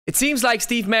It seems like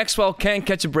Steve Maxwell can't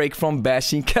catch a break from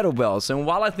bashing kettlebells. And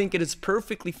while I think it is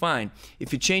perfectly fine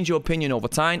if you change your opinion over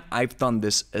time, I've done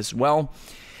this as well.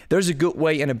 There's a good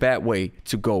way and a bad way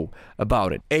to go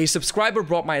about it. A subscriber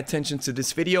brought my attention to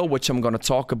this video, which I'm going to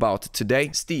talk about today.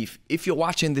 Steve, if you're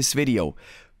watching this video,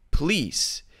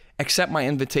 please accept my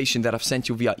invitation that I've sent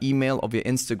you via email or via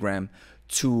Instagram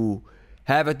to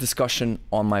have a discussion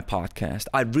on my podcast.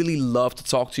 I'd really love to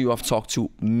talk to you. I've talked to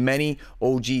many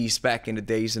OGs back in the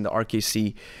days, in the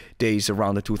RKC days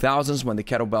around the 2000s when the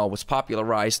kettlebell was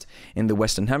popularized in the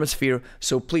Western Hemisphere.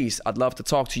 So please, I'd love to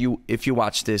talk to you. If you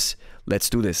watch this, let's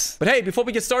do this. But hey, before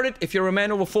we get started, if you're a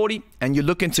man over 40 and you're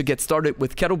looking to get started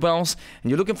with kettlebells and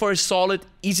you're looking for a solid,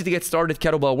 easy to get started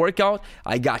kettlebell workout,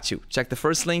 I got you. Check the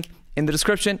first link in the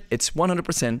description. It's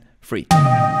 100% free.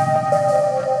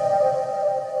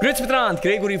 Grüezi miteinander,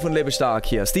 Gregory von Lebe stark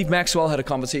here. Steve Maxwell had a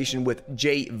conversation with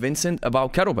Jay Vincent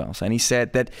about kettlebells, and he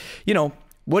said that, you know,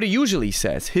 what he usually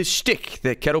says, his shtick,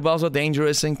 that kettlebells are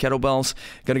dangerous and kettlebells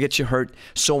gonna get you hurt,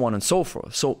 so on and so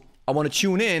forth. So I want to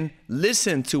tune in,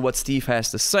 listen to what Steve has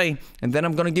to say, and then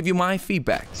I'm gonna give you my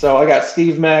feedback. So I got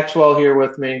Steve Maxwell here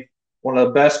with me, one of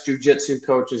the best jiu-jitsu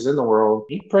coaches in the world.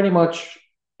 He pretty much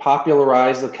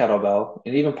popularized the kettlebell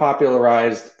and even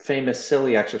popularized famous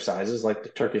silly exercises like the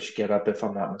Turkish get-up, if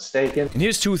I'm not mistaken. And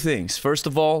here's two things. First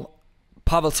of all,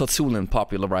 Pavel Tsatsouline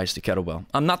popularized the kettlebell.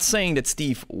 I'm not saying that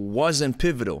Steve wasn't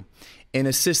pivotal in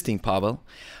assisting Pavel,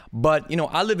 but, you know,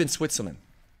 I live in Switzerland,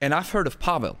 and I've heard of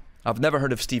Pavel. I've never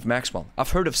heard of Steve Maxwell. I've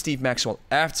heard of Steve Maxwell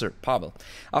after Pavel.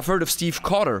 I've heard of Steve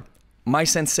Cotter, my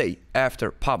sensei,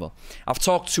 after Pavel. I've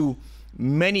talked to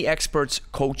many experts,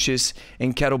 coaches,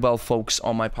 and kettlebell folks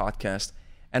on my podcast,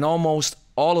 and almost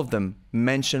all of them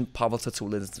mentioned Pavel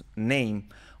Tsatsouline's name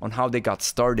on how they got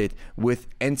started with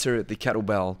Enter the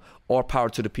Kettlebell or Power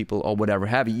to the People or whatever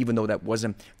have you, even though that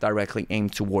wasn't directly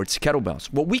aimed towards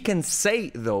kettlebells. What we can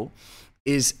say, though,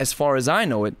 is, as far as I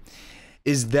know it,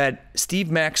 is that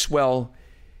Steve Maxwell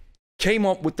came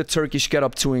up with the Turkish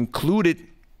get-up to include it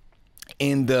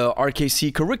in the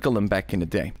RKC curriculum back in the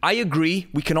day. I agree.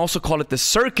 We can also call it the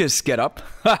circus get up.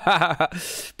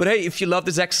 But hey, if you love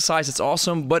this exercise, it's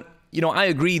awesome. But, you know, I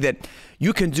agree that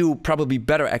you can do probably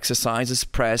better exercises,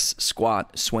 press,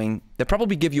 squat, swing, that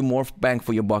probably give you more bang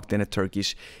for your buck than a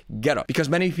Turkish get up. Because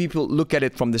many people look at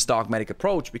it from this dogmatic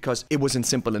approach because it wasn't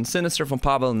simple and sinister from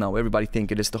Pavel. Now everybody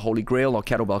think it is the holy grail or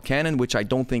kettlebell canon, which I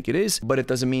don't think it is, but it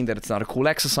doesn't mean that it's not a cool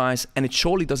exercise. And it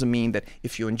surely doesn't mean that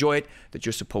if you enjoy it, that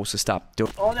you're supposed to stop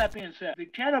doing it. All that being said, the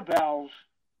kettlebells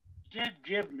did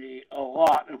give me a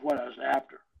lot of what I was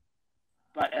after,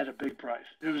 but at a big price.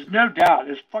 There was no doubt.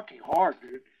 It's fucking hard,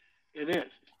 dude. It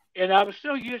is. And I was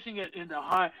still using it in the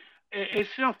high. It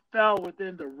still fell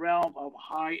within the realm of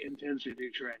high intensity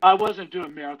training. I wasn't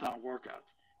doing marathon workouts.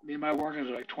 I mean, my workouts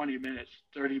are like 20 minutes,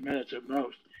 30 minutes at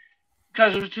most,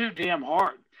 because it was too damn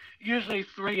hard. Usually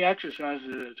 3 exercises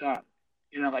at a time.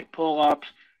 You know, like pull-ups,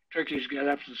 Turkish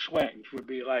get-ups, and swings would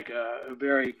be like a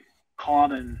very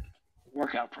common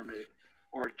workout for me.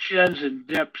 Or chins and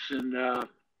dips and,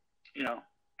 you know,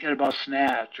 kettlebell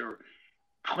snatch or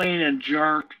clean and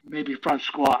jerk, maybe front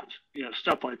squats, you know,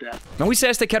 stuff like that. Now he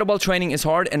says that kettlebell training is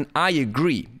hard, and I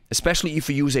agree, especially if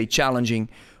you use a challenging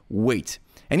weight.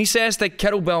 And he says that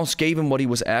kettlebells gave him what he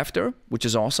was after, which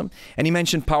is awesome. And he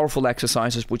mentioned powerful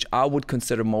exercises, which I would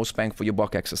consider most bang for your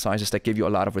buck exercises that give you a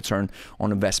lot of return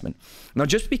on investment. Now,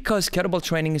 just because kettlebell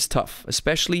training is tough,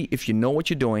 especially if you know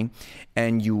what you're doing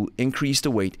and you increase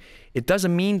the weight, it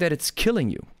doesn't mean that it's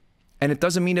killing you. And it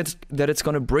doesn't mean that it's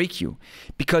going to break you.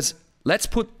 Because let's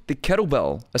put the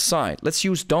kettlebell aside. Let's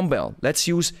use dumbbell. Let's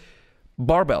use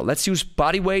barbell. Let's use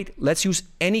body weight. Let's use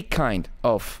any kind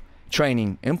of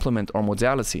training implement or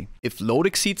modality. If load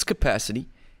exceeds capacity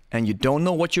and you don't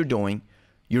know what you're doing,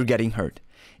 you're getting hurt.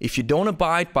 If you don't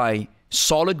abide by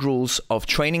solid rules of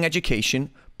training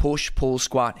education, push, pull,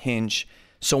 squat, hinge,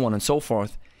 so on and so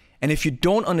forth, and if you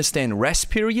don't understand rest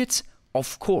periods,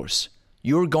 of course,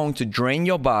 you're going to drain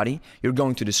your body, you're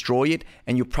going to destroy it,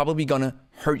 and you're probably gonna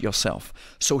hurt yourself.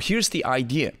 So here's the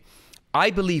idea.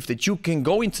 I believe that you can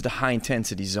go into the high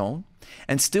intensity zone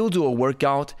and still do a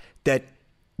workout that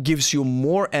gives you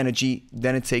more energy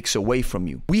than it takes away from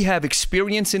you. We have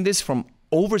experience in this from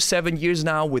over 7 years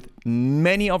now with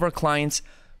many of our clients,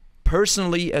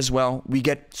 personally as well. We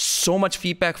get so much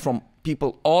feedback from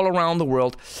people all around the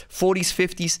world, 40s,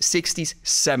 50s, 60s,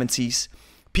 70s,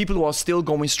 people who are still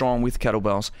going strong with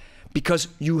kettlebells, because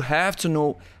you have to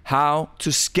know how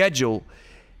to schedule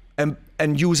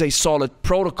and use a solid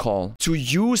protocol to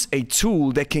use a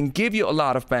tool that can give you a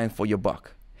lot of bang for your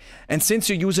buck. And since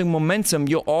you're using momentum,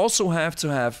 you also have to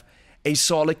have a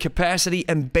solid capacity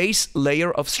and base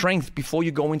layer of strength before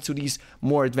you go into these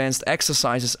more advanced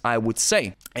exercises, I would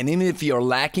say. And even if you're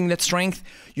lacking that strength,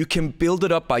 you can build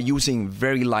it up by using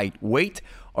very light weight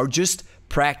or just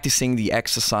practicing the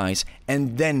exercise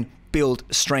and then build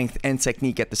strength and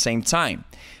technique at the same time.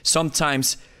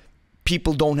 Sometimes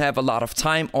people don't have a lot of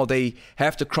time, or they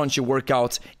have to crunch your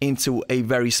workout into a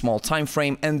very small time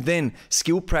frame, and then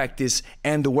skill practice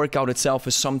and the workout itself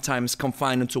is sometimes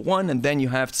confined into one, and then you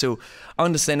have to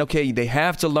understand, okay, they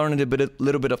have to learn a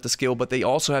little bit of the skill, but they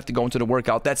also have to go into the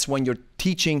workout. That's when you're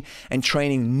teaching and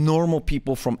training normal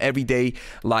people from everyday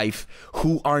life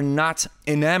who are not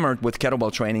enamored with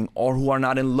kettlebell training or who are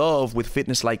not in love with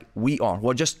fitness like we are, who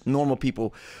are just normal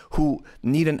people who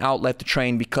need an outlet to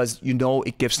train because you know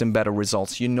it gives them better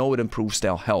results. You know it improves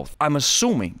their health. I'm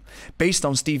assuming, based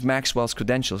on Steve Maxwell's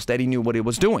credentials, that he knew what he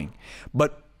was doing.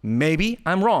 But maybe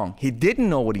I'm wrong. He didn't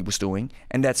know what he was doing,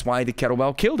 and that's why the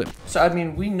kettlebell killed him. So, I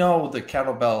mean, we know the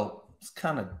kettlebell is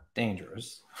kind of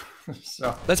dangerous.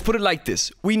 So let's put it like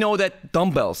this. We know that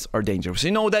dumbbells are dangerous.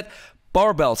 We know that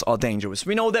barbells are dangerous.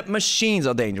 We know that machines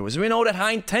are dangerous. We know that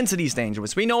high intensity is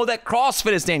dangerous. We know that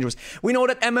CrossFit is dangerous. We know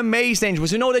that MMA is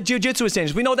dangerous. We know that Jiu-Jitsu is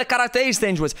dangerous. We know that Karate is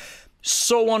dangerous.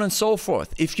 So on and so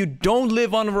forth. If you don't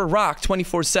live under a rock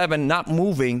 24/7, not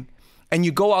moving, and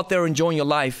you go out there enjoying your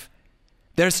life,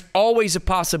 there's always a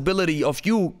possibility of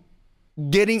you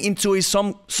getting into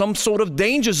some sort of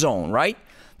danger zone, right?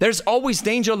 There's always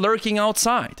danger lurking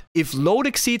outside. If load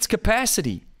exceeds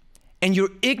capacity and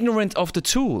you're ignorant of the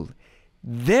tool,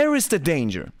 there is the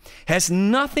danger. Has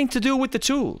nothing to do with the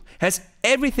tool. Has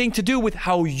everything to do with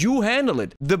how you handle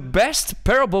it. The best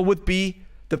parable would be,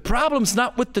 the problem's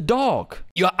not with the dog.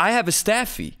 I have a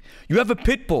Staffy. You have a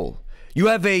Pit Bull. You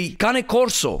have a Cane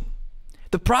Corso.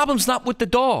 The problem's not with the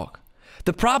dog.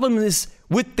 The problem is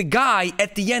with the guy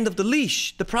at the end of the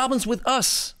leash. The problem's with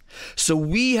us. So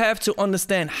we have to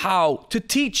understand how to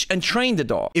teach and train the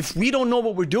dog. If we don't know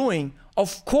what we're doing,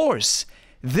 of course,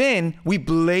 then we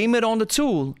blame it on the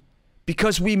tool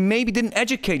because we maybe didn't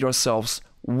educate ourselves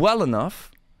well enough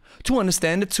to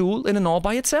understand the tool in and all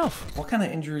by itself. what kind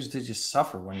of injuries did you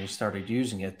suffer when you started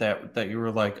using it that you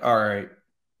were like, all right,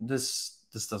 this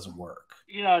doesn't work?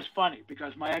 You know, it's funny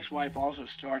because my ex-wife also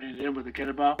started in with the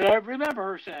kettlebell. But I remember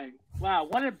her saying, wow,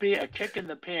 wouldn't it be a kick in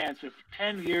the pants if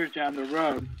 10 years down the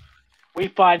road we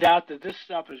find out that this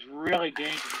stuff is really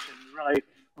dangerous and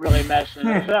really messing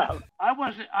us up.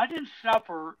 I didn't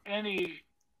suffer any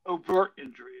overt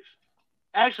injuries.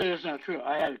 Actually, that's not true.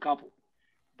 I had a couple.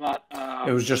 But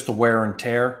it was just the wear and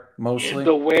tear, mostly?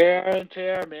 The wear and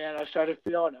tear, man. I started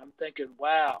feeling it. I'm thinking,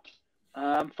 wow,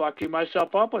 I'm fucking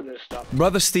myself up with this stuff.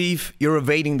 Brother Steve, you're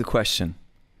evading the question.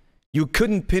 You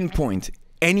couldn't pinpoint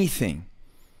anything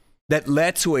that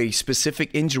led to a specific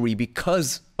injury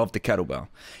because of the kettlebell.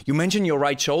 You mentioned your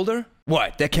right shoulder.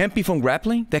 What? That can't be from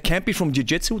grappling? That can't be from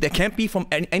jiu-jitsu? That can't be from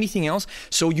anything else?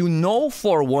 So you know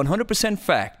for 100%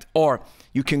 fact, or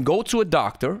you can go to a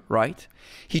doctor, right?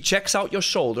 He checks out your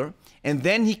shoulder, and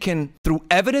then he can, through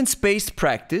evidence-based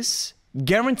practice,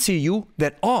 guarantee you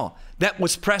that, oh, that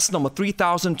was press number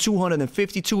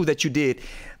 3,252 that you did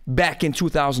back in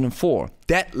 2004.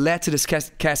 That led to this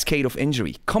cascade of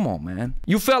injury. Come on, man.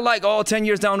 You felt like, oh, 10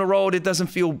 years down the road, it doesn't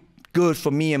feel good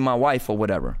for me and my wife or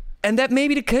whatever. And that may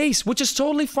be the case, which is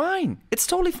totally fine. It's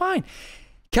totally fine.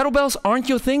 Kettlebells aren't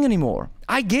your thing anymore.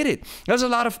 I get it. There's a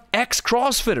lot of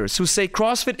ex-CrossFitters who say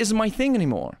CrossFit isn't my thing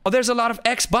anymore. Or there's a lot of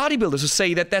ex-bodybuilders who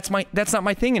say that that's not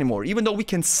my thing anymore. Even though we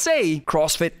can say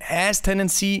CrossFit has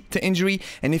tendency to injury,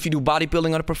 and if you do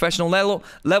bodybuilding on a professional level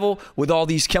with all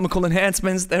these chemical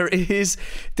enhancements, there is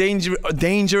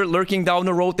danger lurking down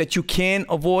the road that you can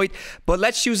avoid. But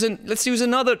let's use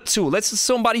another tool. Let's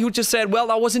somebody who just said,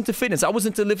 well, I was into fitness, I was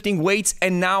into lifting weights,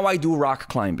 and now I do rock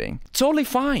climbing. Totally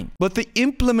fine. But the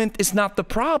implement is not the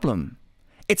problem.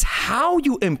 It's how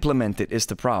you implement it is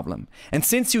the problem. And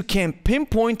since you can't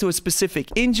pinpoint to a specific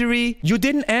injury, you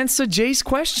didn't answer Jay's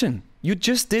question. You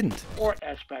just didn't. Sport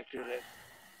aspect of it.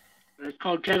 It's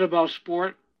called kettlebell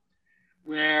sport,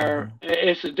 where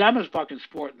it's the dumbest fucking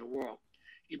sport in the world.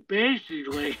 You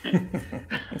basically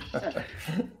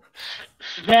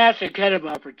snatch a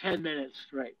kettlebell for 10 minutes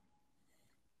straight.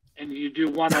 And you do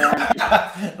one arm.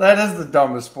 That is the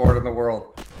dumbest sport in the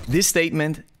world. This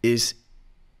statement is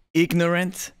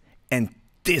ignorant and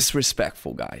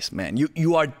disrespectful, guys, man.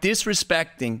 You are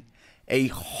disrespecting a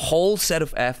whole set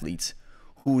of athletes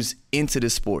who's into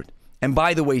this sport. And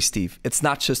by the way, Steve, it's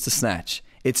not just a snatch.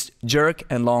 It's jerk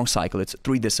and long cycle. It's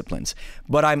 3 disciplines.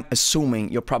 But I'm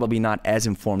assuming you're probably not as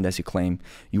informed as you claim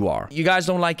you are. You guys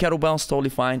don't like kettlebells, totally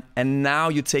fine. And now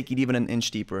you take it even an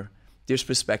inch deeper,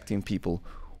 disrespecting people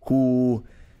who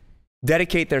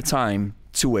dedicate their time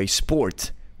to a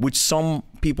sport, which some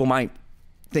people might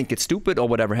think it's stupid or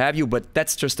whatever have you, but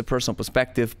that's just a personal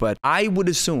perspective. But I would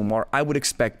assume, or I would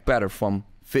expect better from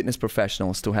fitness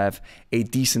professionals to have a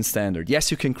decent standard.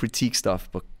 Yes, you can critique stuff,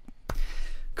 but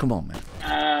come on, man.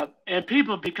 And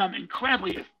people become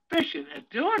incredibly efficient at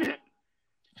doing it.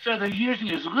 So they're using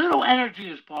as little energy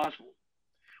as possible,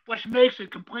 which makes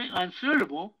it completely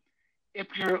unsuitable if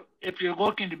you're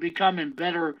looking to become in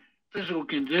better physical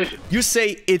condition. You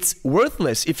say it's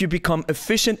worthless if you become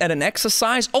efficient at an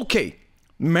exercise? Okay,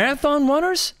 marathon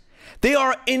runners, they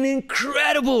are in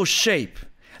incredible shape.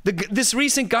 This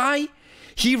recent guy,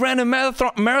 he ran a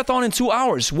marathon in 2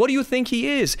 hours. What do you think he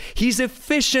is? He's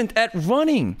efficient at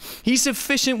running. He's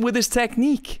efficient with his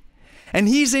technique. And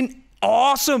he's in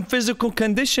awesome physical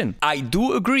condition. I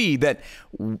do agree that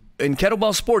in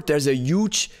kettlebell sport, there's a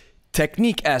huge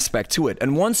technique aspect to it.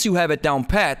 And once you have it down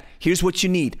pat, here's what you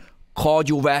need: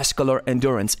 cardiovascular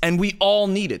endurance. And we all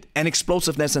need it. And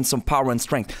explosiveness and some power and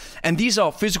strength. And these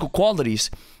are physical qualities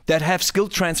that have skill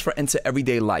transfer into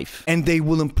everyday life. And they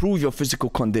will improve your physical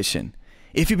condition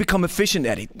if you become efficient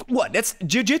at it. What? That's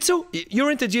jiu-jitsu?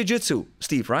 You're into jiu-jitsu,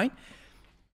 Steve, right?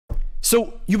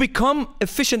 So you become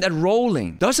efficient at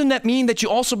rolling. Doesn't that mean that you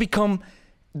also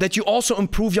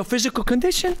improve your physical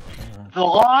condition? The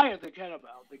lie of the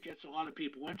kettlebell that gets a lot of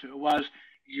people into it was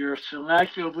you're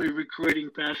selectively recruiting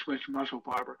fast twitch muscle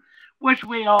fiber, which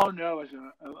we all know is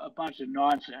a bunch of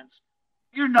nonsense.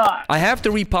 You're not. I have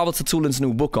to read Pavel Tsutulin's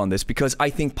new book on this because I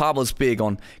think Pavel's big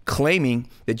on claiming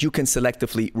that you can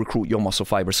selectively recruit your muscle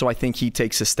fiber. So I think he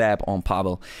takes a stab on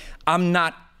Pavel. I'm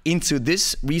not into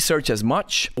this research as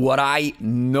much. What I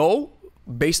know,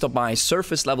 based on my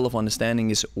surface level of understanding,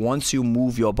 is once you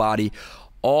move your body,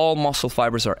 all muscle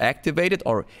fibers are activated,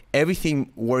 or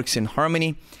everything works in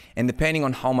harmony. And depending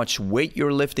on how much weight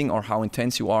you're lifting or how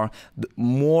intense you are,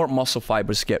 more muscle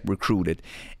fibers get recruited.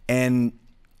 And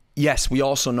yes, we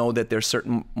also know that there are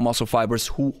certain muscle fibers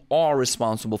who are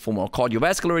responsible for more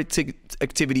cardiovascular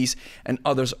activities, and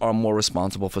others are more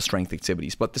responsible for strength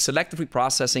activities. But the selective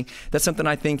reprocessing, that's something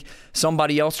I think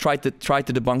somebody else tried to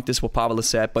debunk this, what Pavel has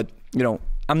said. But, you know,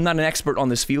 I'm not an expert on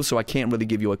this field, so I can't really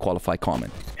give you a qualified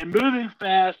comment. And moving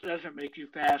fast doesn't make you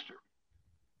faster.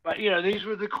 But, you know, these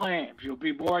were the claims. You'll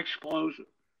be more explosive.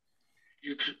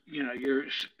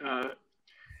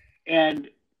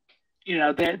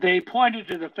 They pointed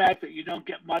to the fact that you don't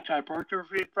get much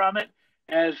hypertrophy from it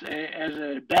as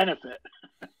a benefit.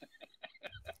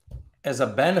 As a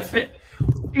benefit?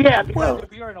 Yeah, because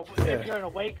if you're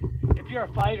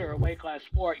a fighter, a weight class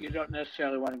sport, you don't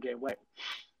necessarily want to gain weight.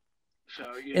 So,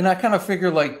 and I kind of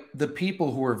figure like the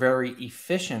people who are very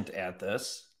efficient at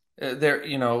this, they're,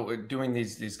 you know, doing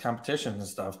these competitions and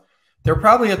stuff, they're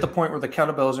probably at the point where the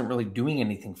kettlebell isn't really doing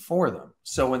anything for them.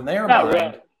 So in their mind,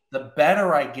 really, the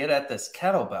better I get at this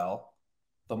kettlebell,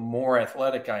 the more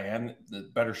athletic I am, the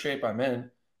better shape I'm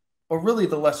in. But really,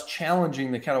 the less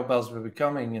challenging the kettlebells are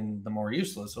becoming and the more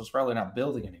useless. So it's probably not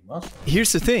building any muscle.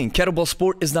 Here's the thing. Kettlebell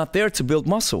sport is not there to build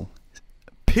muscle.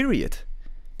 Period.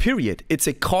 It's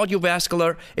a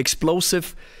cardiovascular,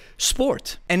 explosive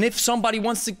sport. And if somebody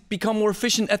wants to become more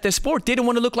efficient at their sport, they don't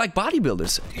want to look like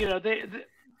bodybuilders. You know,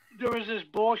 there was this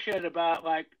bullshit about,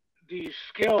 like, these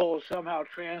skills somehow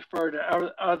transfer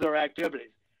to other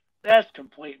activities. That's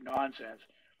complete nonsense.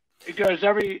 It goes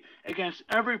against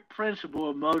every principle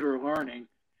of motor learning,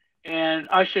 and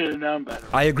I should have known better.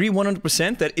 I agree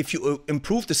 100% that if you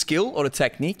improve the skill or the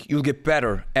technique, you'll get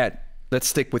better at, let's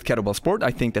stick with kettlebell sport.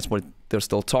 I think that's what they're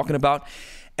still talking about.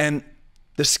 And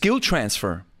the skill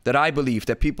transfer that I believe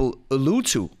that people allude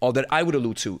to, or that I would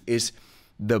allude to, is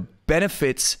the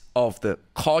benefits of the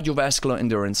cardiovascular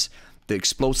endurance, the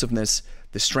explosiveness,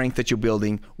 the strength that you're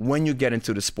building when you get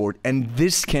into the sport. And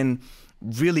this can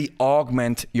really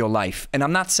augment your life. And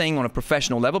I'm not saying on a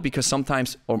professional level, because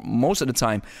sometimes, or most of the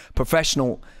time,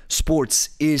 professional sports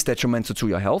is detrimental to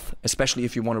your health, especially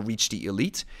if you want to reach the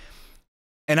elite.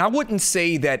 And I wouldn't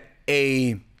say that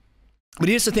but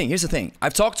here's the thing.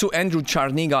 I've talked to Andrew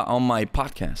Charniga on my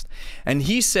podcast, and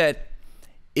he said,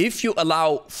 if you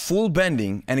allow full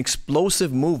bending and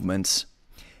explosive movements,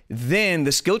 then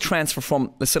the skill transfer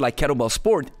from, let's say, like kettlebell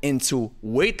sport into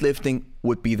weightlifting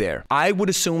would be there. I would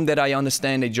assume that I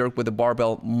understand a jerk with a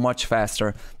barbell much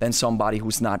faster than somebody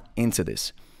who's not into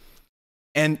this.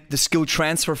 And the skill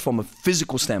transfer from a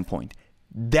physical standpoint,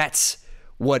 that's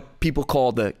what people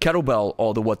call the kettlebell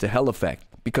or the what the hell effect,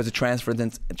 because it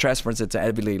transfers into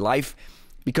everyday life,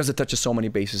 because it touches so many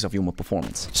bases of human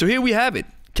performance. So here we have it.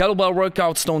 Kettlebell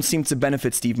workouts don't seem to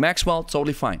benefit Steve Maxwell.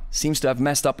 Totally fine. Seems to have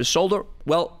messed up his shoulder.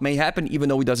 Well, may happen even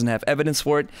though he doesn't have evidence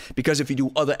for it. Because if you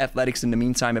do other athletics in the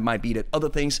meantime, it might be that other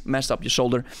things messed up your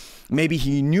shoulder. Maybe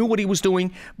he knew what he was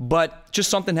doing, but just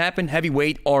something happened, heavy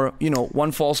weight, or, you know,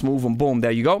 one false move and boom,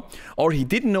 there you go. Or he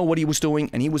didn't know what he was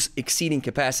doing and he was exceeding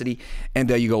capacity, and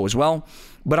there you go as well.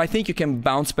 But I think you can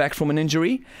bounce back from an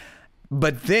injury.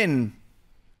 But then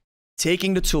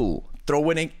taking the tool,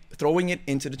 throwing it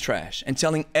into the trash and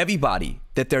telling everybody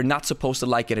that they're not supposed to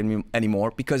like it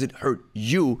anymore because it hurt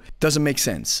you doesn't make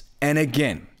sense. And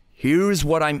again, here's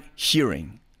what I'm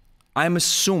hearing. I'm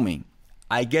assuming,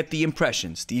 I get the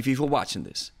impression, Steve, if you're watching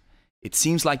this, it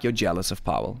seems like you're jealous of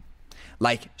Pavel,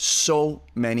 like so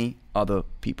many other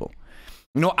people.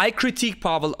 You know, I critique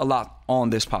Pavel a lot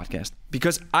on this podcast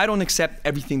because I don't accept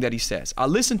everything that he says. I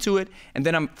listen to it and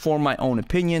then I form my own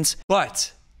opinions.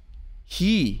 But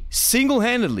he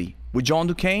single-handedly, with John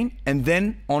Duquesne and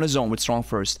then on his own with Strong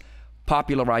First,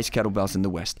 popularized kettlebells in the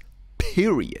West.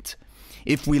 Period.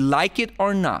 If we like it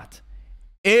or not,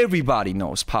 everybody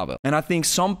knows Pavel. And I think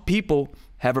some people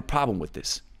have a problem with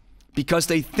this because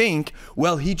they think,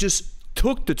 well, he just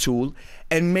took the tool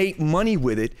and made money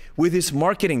with it with his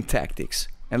marketing tactics.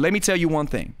 And let me tell you one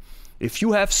thing. If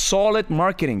you have solid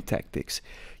marketing tactics,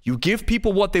 you give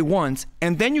people what they want,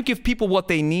 and then you give people what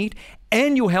they need,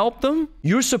 and you help them,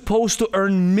 you're supposed to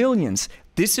earn millions.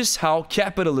 This is how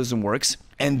capitalism works,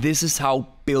 and this is how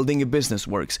building a business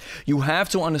works. You have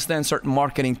to understand certain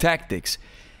marketing tactics.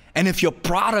 And if your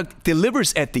product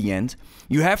delivers at the end,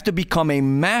 you have to become a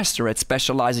master at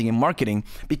specializing in marketing,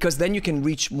 because then you can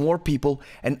reach more people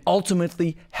and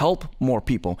ultimately help more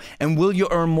people. And will you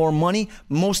earn more money?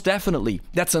 Most definitely.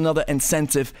 That's another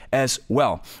incentive as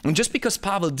well. And just because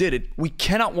Pavel did it, we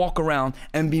cannot walk around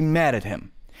and be mad at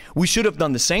him. We should have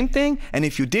done the same thing, and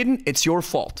if you didn't, it's your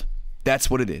fault. That's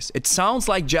what it is. It sounds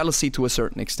like jealousy to a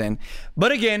certain extent.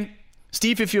 But again,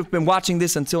 Steve, if you've been watching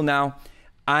this until now,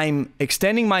 I'm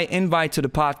extending my invite to the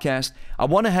podcast. I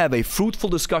want to have a fruitful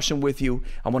discussion with you.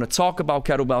 I want to talk about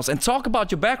kettlebells and talk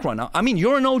about your background. I mean,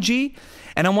 you're an OG,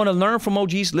 and I want to learn from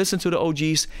OGs, listen to the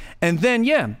OGs. And then,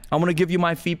 yeah, I want to give you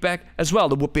my feedback as well.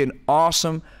 That would be an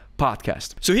awesome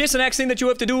podcast. So here's the next thing that you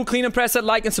have to do. Clean and press that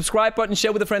like and subscribe button.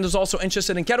 Share with a friend who's also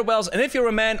interested in kettlebells. And if you're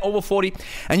a man over 40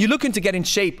 and you're looking to get in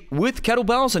shape with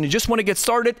kettlebells and you just want to get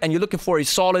started and you're looking for a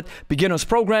solid beginner's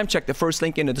program, check the first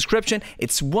link in the description.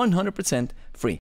 It's 100% free.